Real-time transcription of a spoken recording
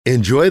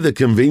Enjoy the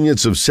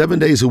convenience of 7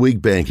 days a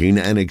week banking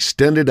and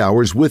extended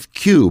hours with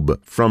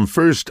Cube from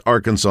First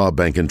Arkansas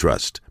Bank and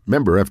Trust.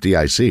 Member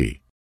FDIC.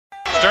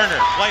 Stoerner,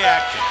 play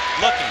action,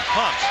 looking,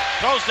 pumps,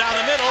 throws down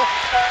the middle.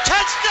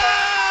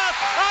 Touchdown,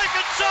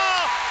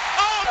 Arkansas!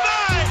 Oh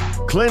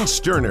my! Clint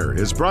Stoerner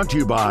is brought to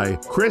you by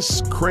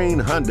Crain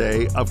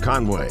Hyundai of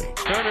Conway.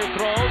 Stoerner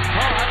throws,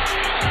 caught.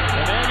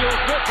 Emmanuel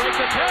Smith breaks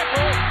a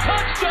tackle.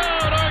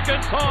 Touchdown,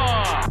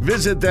 Arkansas!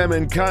 Visit them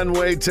in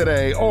Conway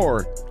today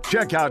or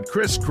check out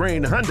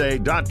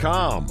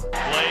ChrisCrainHyundai.com.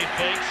 Play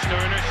fake,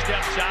 Stoerner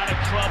steps out of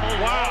trouble.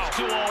 Wow.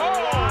 To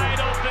a wide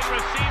open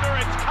receiver.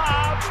 It's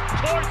Cobb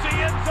towards the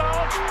end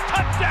zone.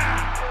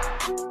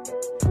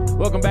 Touchdown!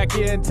 Welcome back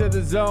into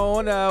the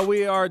zone.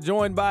 We are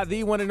joined by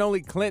the one and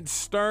only Clint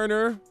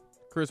Stoerner.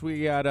 Chris,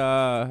 we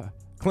got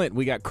Clint.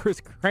 We got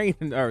Chris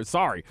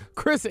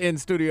in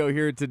studio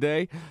here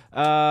today.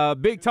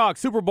 Big talk,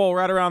 Super Bowl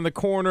right around the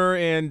corner,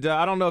 and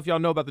I don't know if y'all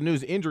know about the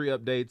news injury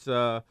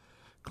updates.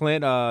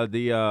 Clint,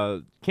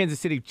 the Kansas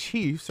City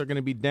Chiefs are going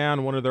to be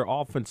down one of their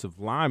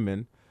offensive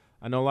linemen.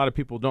 I know a lot of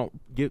people don't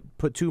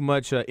put too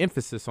much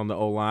emphasis on the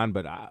O-line,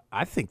 but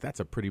I think that's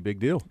a pretty big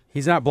deal.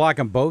 He's not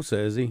blocking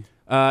Bosa, is he?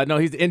 No,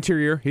 he's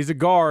interior. He's a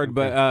guard,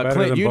 but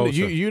Clint,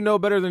 you know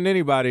better than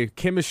anybody.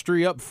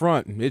 Chemistry up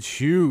front,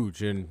 it's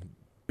huge and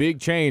big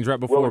change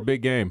right before a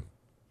big game.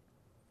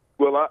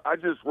 Well, I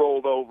just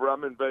rolled over.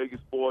 I'm in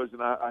Vegas, boys,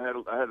 and I had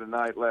a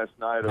night last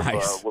night of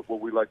Nice. what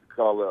we like to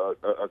call a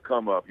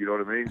come up. You know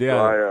what I mean? Yeah.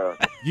 So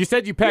You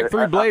said you packed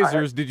 3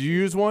 Blazers. Did you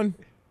use one?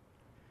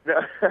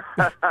 I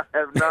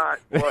have not.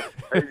 Well,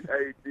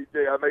 hey,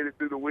 DJ, I made it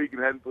through the week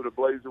and hadn't put a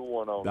Blazer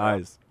one on.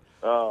 Nice.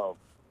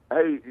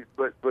 Hey,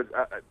 but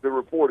the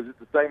report, is it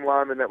the same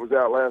lineman that was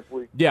out last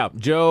week? Yeah,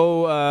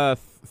 Joe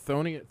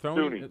Thoney.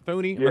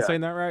 Thoney. Am I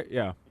saying that right?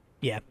 Yeah.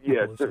 Yeah.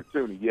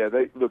 Tooney. Yeah,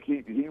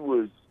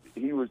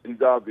 he's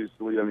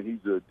obviously, I mean,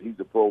 he's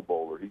a Pro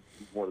Bowler. He's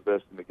one of the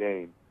best in the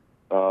game.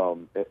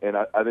 And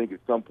I think at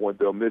some point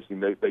they'll miss him.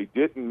 They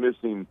didn't miss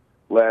him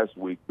last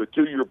week. But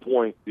to your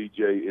point,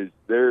 DJ, is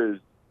there's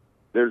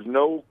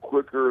no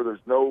quicker, there's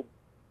no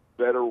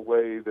better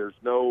way, there's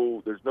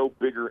no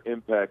bigger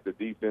impact the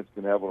defense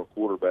can have on a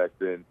quarterback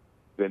than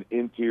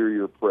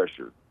interior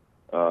pressure.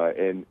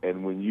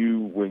 And when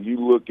you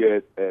look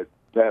at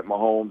Pat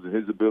Mahomes and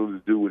his ability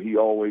to do what he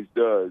always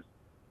does,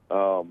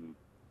 that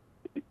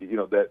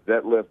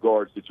left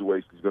guard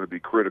situation is going to be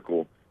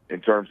critical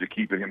in terms of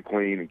keeping him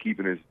clean and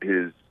keeping his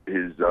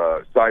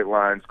sight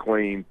lines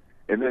clean.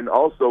 And then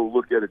also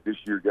look at it this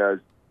year, guys,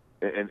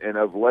 and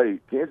of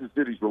late, Kansas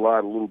City's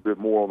relied a little bit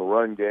more on the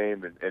run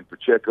game, and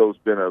Pacheco's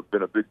been a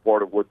big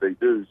part of what they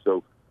do.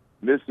 So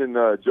missing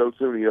Joe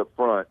Thuney up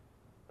front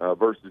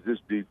versus this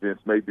defense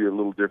may be a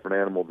little different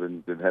animal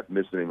than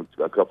missing him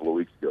a couple of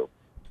weeks ago.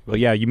 Well,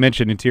 yeah, you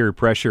mentioned interior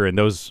pressure, and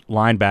those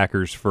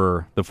linebackers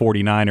for the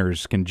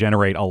 49ers can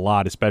generate a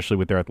lot, especially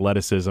with their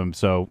athleticism.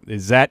 So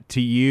is that to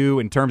you,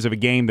 in terms of a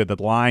game that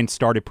the line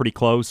started pretty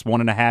close,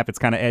 1.5, it's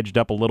kind of edged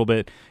up a little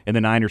bit in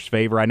the Niners'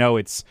 favor? I know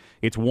it's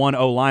one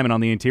O-lineman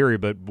on the interior,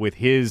 but with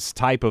his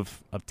type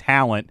of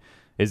talent,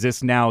 does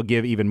this now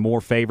give even more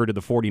favor to the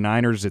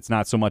 49ers? It's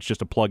not so much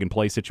just a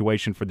plug-and-play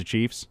situation for the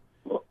Chiefs?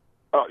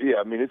 Yeah,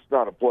 I mean, it's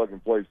not a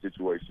plug-and-play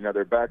situation. Now,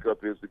 their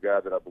backup is the guy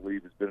that I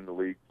believe has been in the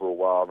league for a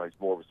while. Now, he's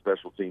more of a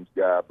special teams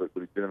guy, but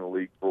he's been in the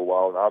league for a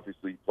while, and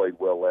obviously he played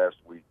well last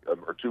week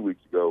or 2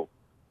 weeks ago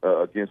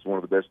against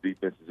one of the best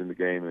defenses in the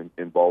game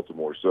in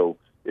Baltimore. So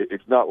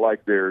it's not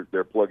like they're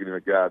plugging in a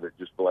guy that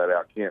just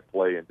flat-out can't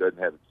play and doesn't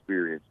have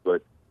experience.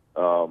 But,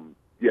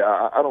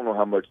 I don't know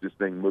how much this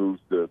thing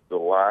moves the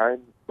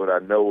line, but I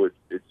know it'll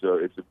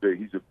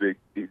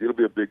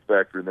be a big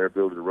factor in their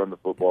ability to run the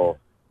football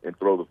and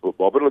throw the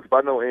football. But look, if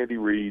I know Andy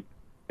Reid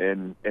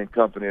and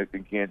company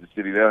in Kansas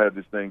City, they'll have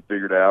this thing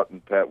figured out,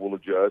 and Pat will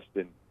adjust,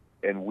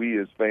 and we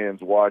as fans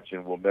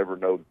watching will never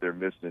know that they're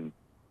missing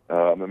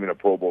a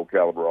Pro Bowl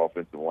caliber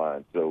offensive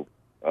line. So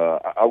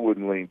I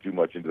wouldn't lean too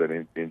much into that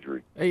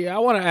injury. Hey, I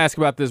want to ask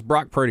about this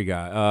Brock Purdy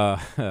guy.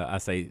 I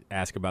say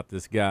ask about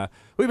this guy.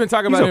 We've been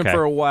talking about him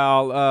for a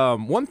while.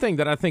 One thing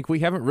that I think we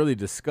haven't really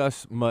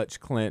discussed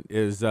much, Clint,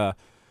 is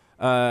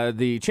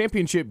the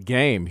championship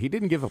game. He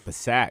didn't give up a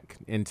sack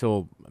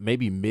until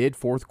maybe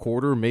mid-fourth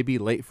quarter, maybe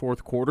late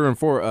fourth quarter. And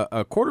for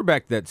a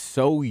quarterback that's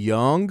so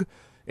young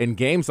in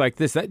games like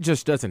this, that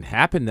just doesn't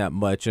happen that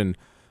much. And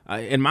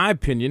in my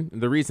opinion,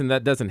 the reason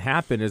that doesn't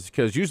happen is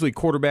because usually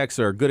quarterbacks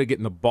are good at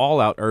getting the ball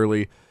out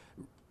early,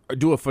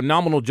 do a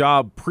phenomenal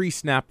job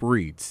pre-snap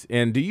reads.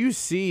 And do you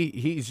see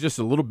he's just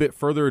a little bit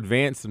further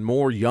advanced and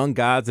more young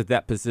guys at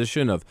that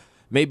position of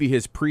maybe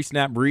his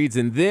pre-snap reads,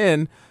 and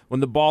then when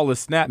the ball is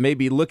snapped,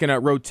 maybe looking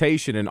at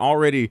rotation and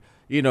already,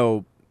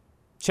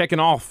 checking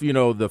off,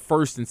 the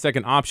first and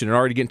second option and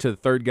already getting to the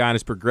third guy in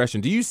his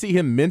progression. Do you see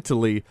him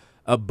mentally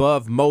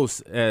above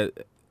most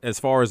as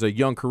far as a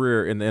young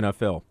career in the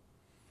NFL?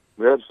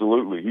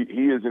 Absolutely.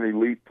 He is an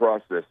elite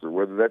processor,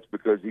 whether that's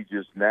because he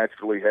just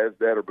naturally has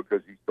that or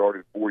because he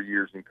started 4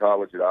 years in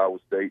college at Iowa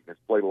State and has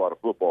played a lot of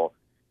football.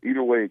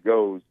 Either way it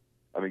goes,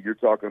 I mean, you're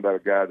talking about a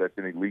guy that's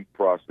an elite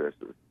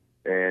processor.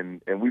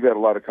 And we've had a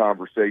lot of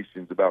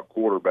conversations about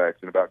quarterbacks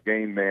and about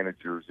game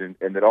managers, and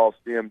that all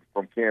stemmed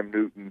from Cam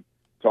Newton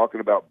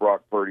talking about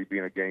Brock Purdy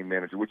being a game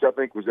manager, which I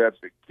think was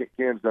absolutely –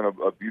 Cam's done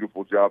a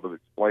beautiful job of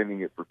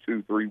explaining it for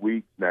 2-3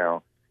 weeks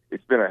now.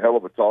 It's been a hell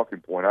of a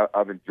talking point.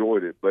 I've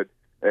enjoyed it. But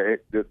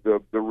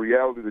the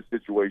reality of the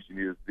situation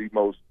is the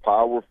most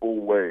powerful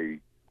way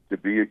to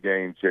be a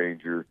game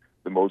changer,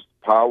 the most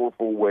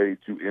powerful way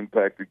to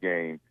impact the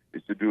game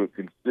is to do it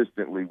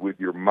consistently with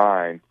your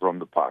mind from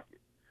the pocket.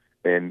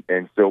 And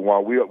so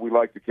while we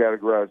like to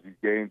categorize these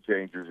game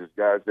changers as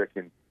guys that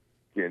can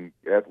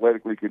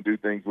athletically can do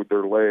things with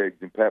their legs,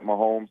 and Pat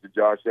Mahomes and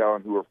Josh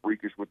Allen who are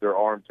freakish with their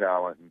arm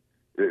talent,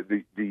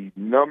 and the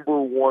number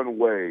one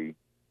way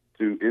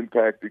to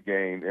impact the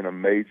game in a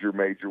major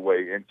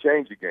way and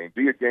change a game,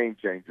 be a game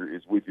changer,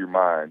 is with your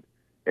mind.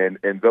 And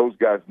those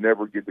guys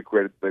never get the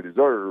credit they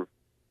deserve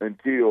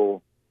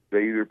until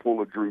they either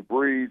pull a Drew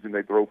Brees and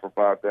they throw for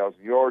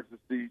 5,000 yards this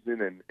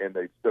season and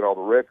they set all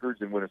the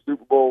records and win a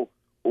Super Bowl,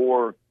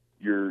 or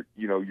you're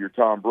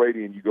Tom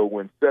Brady and you go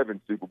win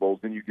 7 Super Bowls,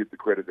 then you get the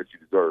credit that you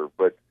deserve.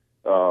 But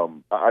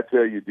I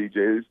tell you,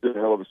 DJ, it's a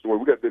hell of a story.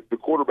 We got the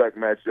quarterback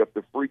matchup,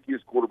 the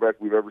freakiest quarterback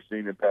we've ever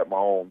seen in Pat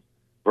Mahomes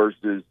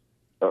versus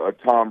a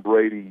Tom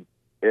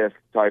Brady-esque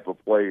type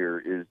of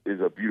player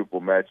is a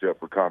beautiful matchup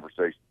for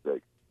conversation's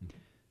sake.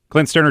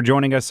 Clint Stoerner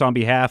joining us on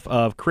behalf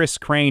of Chris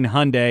Crain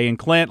Hyundai. And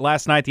Clint,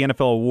 last night the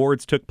NFL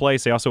awards took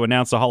place. They also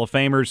announced the Hall of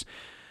Famers.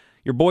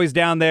 Your boys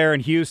down there in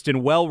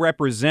Houston, well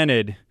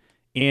represented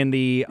in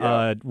the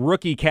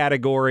rookie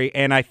category,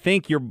 and I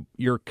think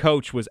your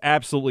coach was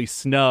absolutely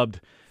snubbed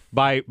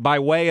by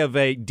way of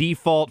a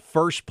default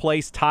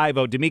first-place tie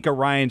vote. D'Amico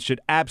Ryans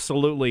should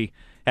absolutely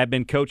have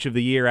been Coach of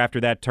the Year after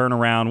that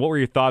turnaround. What were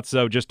your thoughts,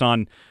 though, just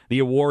on the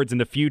awards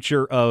and the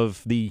future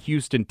of the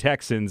Houston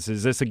Texans?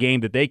 Is this a game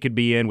that they could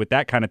be in with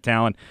that kind of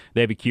talent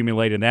they've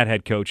accumulated in that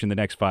head coach in the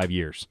next 5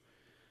 years?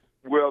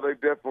 Well, they've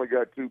definitely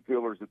got 2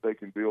 pillars that they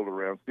can build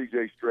around.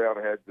 C.J. Stroud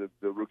had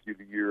the Rookie of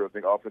the Year, I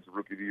think Offensive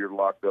Rookie of the Year,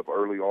 locked up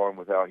early on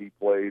with how he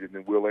played, and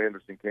then Will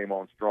Anderson came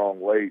on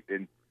strong late.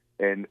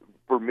 And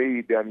for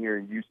me, down here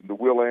in Houston, the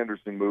Will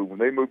Anderson move, when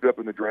they moved up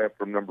in the draft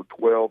from number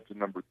 12 to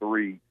number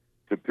 3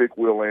 to pick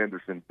Will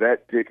Anderson,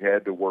 that pick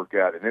had to work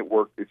out, and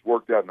it's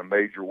worked out in a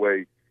major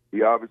way.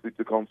 He obviously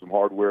took home some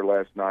hardware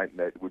last night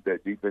with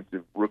that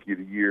Defensive Rookie of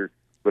the Year,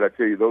 but I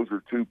tell you, those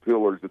are 2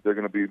 pillars that they're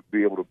going to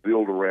be able to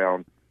build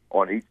around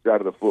on each side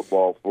of the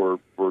football for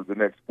the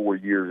next 4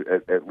 years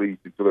at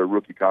least until their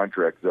rookie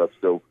contract's up.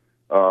 So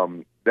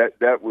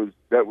that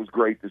was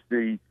great to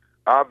see.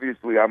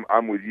 Obviously,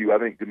 I'm with you. I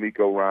think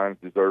D'Amico Ryans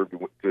deserved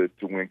to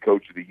win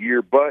Coach of the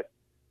Year, but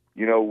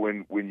you know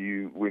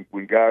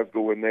when guys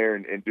go in there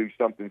and do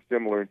something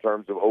similar in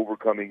terms of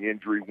overcoming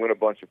injury, win a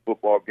bunch of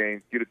football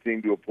games, get a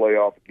team to a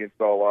playoff against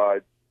all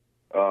odds,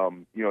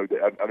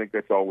 I think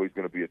that's always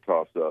going to be a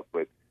toss-up.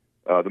 But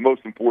the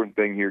most important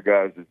thing here,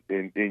 guys, is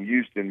in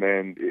Houston,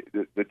 man,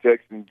 the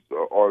Texans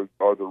are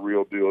the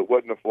real deal. It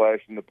wasn't a flash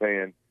in the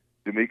pan.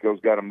 D'Amico's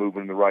got them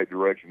moving in the right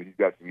direction. He's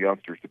got some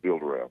youngsters to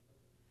build around.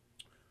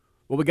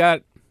 Well, we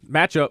got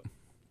matchup,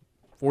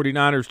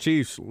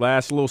 49ers-Chiefs,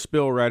 last little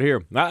spill right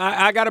here.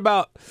 I got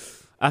about,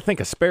 I think,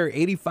 a spare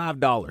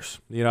 $85.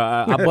 You know,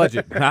 I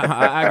budget.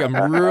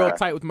 I'm real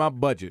tight with my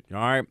budget, all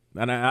right?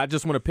 And I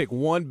just want to pick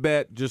one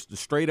bet, just a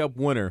straight-up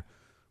winner.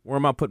 Where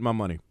am I putting my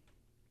money?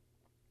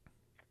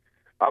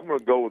 I'm going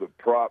to go with a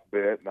prop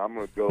bet, and I'm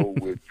going to go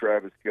with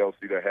Travis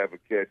Kelce to have a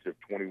catch of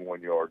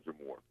 21 yards or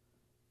more.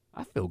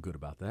 I feel good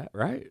about that,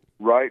 right?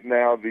 Right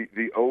now,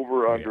 the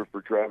over-under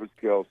for Travis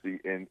Kelce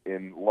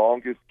in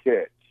longest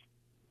catch,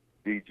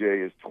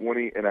 DJ, is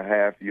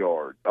 20.5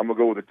 yards. I'm going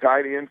to go with a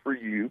tight end for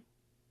you,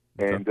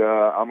 and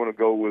I'm going to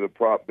go with a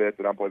prop bet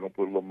that I'm probably going to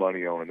put a little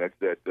money on, and that's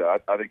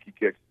that. I think he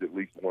catches at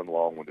least one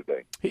long one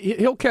today.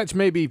 He'll catch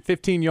maybe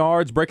 15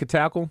 yards, break a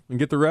tackle, and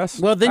get the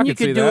rest? Well, then you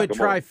could do it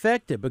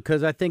trifecta,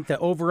 because I think the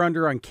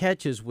over-under on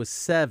catches was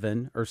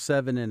 7 or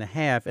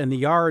 7.5, and the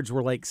yards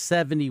were like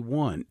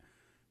 71.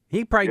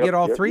 He'd probably get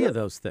all three of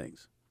those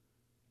things.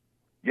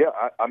 Yeah,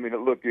 I mean,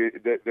 look,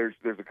 there's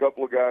a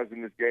couple of guys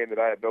in this game that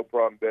I have no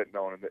problem betting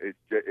on, and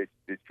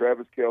it's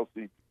Travis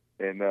Kelce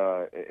and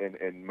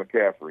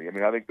McCaffrey. I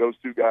mean, I think those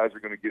 2 guys are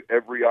going to get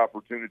every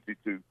opportunity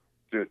to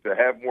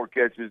have more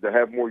catches, to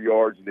have more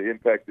yards, and to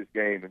impact this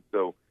game. And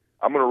so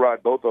I'm going to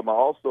ride both of them. I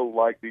also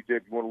like, DJ,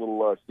 if you want a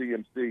little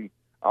CMC,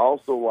 I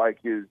also like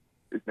his.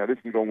 Now, this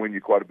is going to win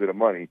you quite a bit of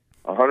money.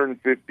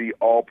 150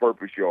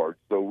 all-purpose yards.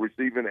 So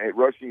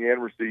rushing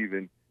and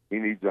receiving, he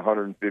needs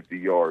 150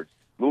 yards.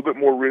 A little bit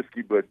more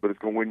risky, but it's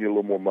going to win you a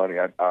little more money.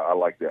 I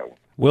like that one.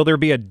 Will there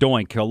be a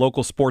doink? A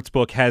local sports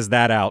book has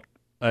that out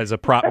as a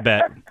prop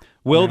bet.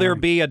 Will there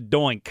be a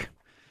doink?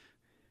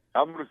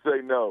 I'm going to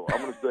say no.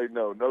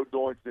 No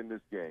doinks in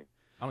this game.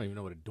 I don't even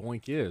know what a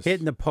doink is.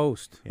 Hitting the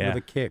post with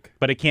a kick.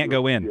 But it can't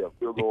go in.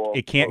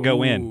 It can't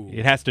go in.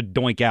 It has to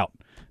doink out,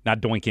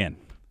 not doink in.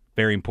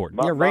 Very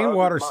important.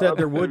 Rainwater said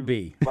there would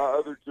be. My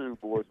other 2,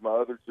 boys,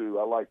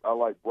 I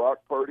like Brock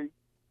Purdy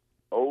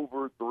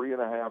over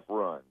 3.5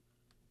 runs.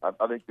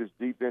 I think this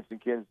defense in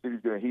Kansas City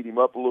is going to heat him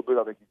up a little bit.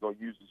 I think he's going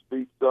to use his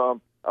feet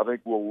some. I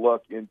think we'll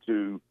luck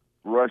into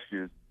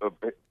rushes, 4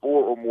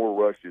 or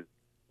more rushes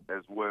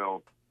as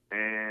well.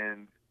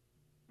 And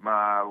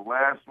my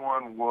last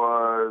one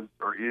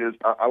is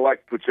I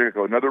like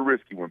Pacheco, another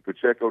risky one,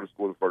 Pacheco to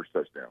score the first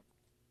touchdown.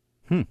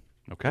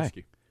 Okay.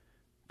 Risky.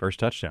 First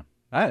touchdown.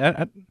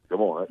 Come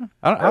on,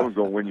 that was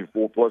going to win you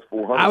 4 plus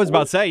 400. I was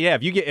about to say, yeah.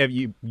 If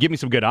you give me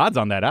some good odds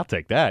on that, I'll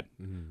take that.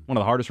 One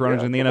of the hardest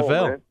runners in the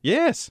NFL. On,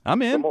 yes,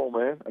 I'm in. Come on,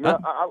 man. I mean,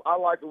 I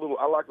like a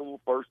little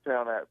first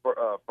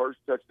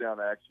touchdown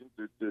action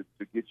to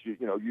get you.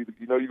 You know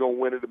you're going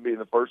to win it in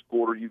the first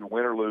quarter, either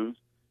win or lose,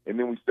 and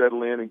then we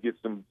settle in and get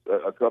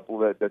a couple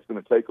that's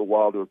going to take a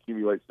while to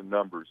accumulate some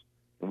numbers,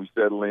 and we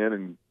settle in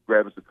and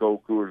grab us a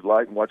cold Coors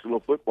Light and watch a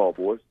little football,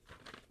 boys.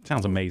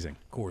 Sounds amazing.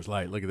 Coors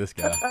Light. Look at this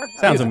guy.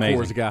 Sounds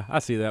amazing. Coors guy. I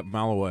see that a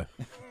mile away.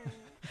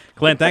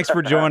 Clint, thanks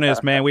for joining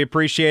us, man. We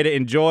appreciate it.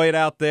 Enjoy it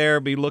out there.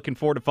 Be looking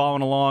forward to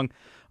following along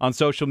on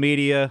social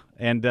media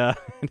and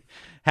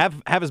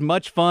have as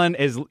much fun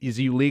as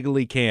you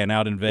legally can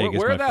out in Vegas.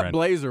 Wear my that friend.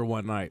 blazer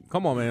one night.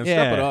 Come on, man. Yeah.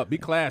 Step it up. Be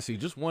classy.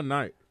 Just one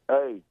night.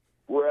 Hey,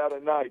 we're out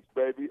of nights,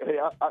 baby. Hey,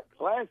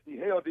 classy.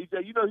 Hell,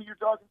 DJ, you know who you're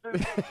talking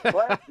to?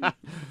 Classy.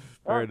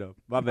 Fair enough.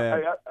 My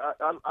bad. Hey,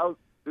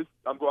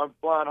 I'm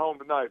flying home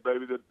tonight,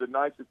 baby. The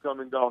nights have come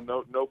and gone.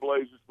 No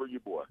blazers for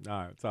you, boy. All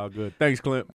right. It's all good. Thanks, Clint.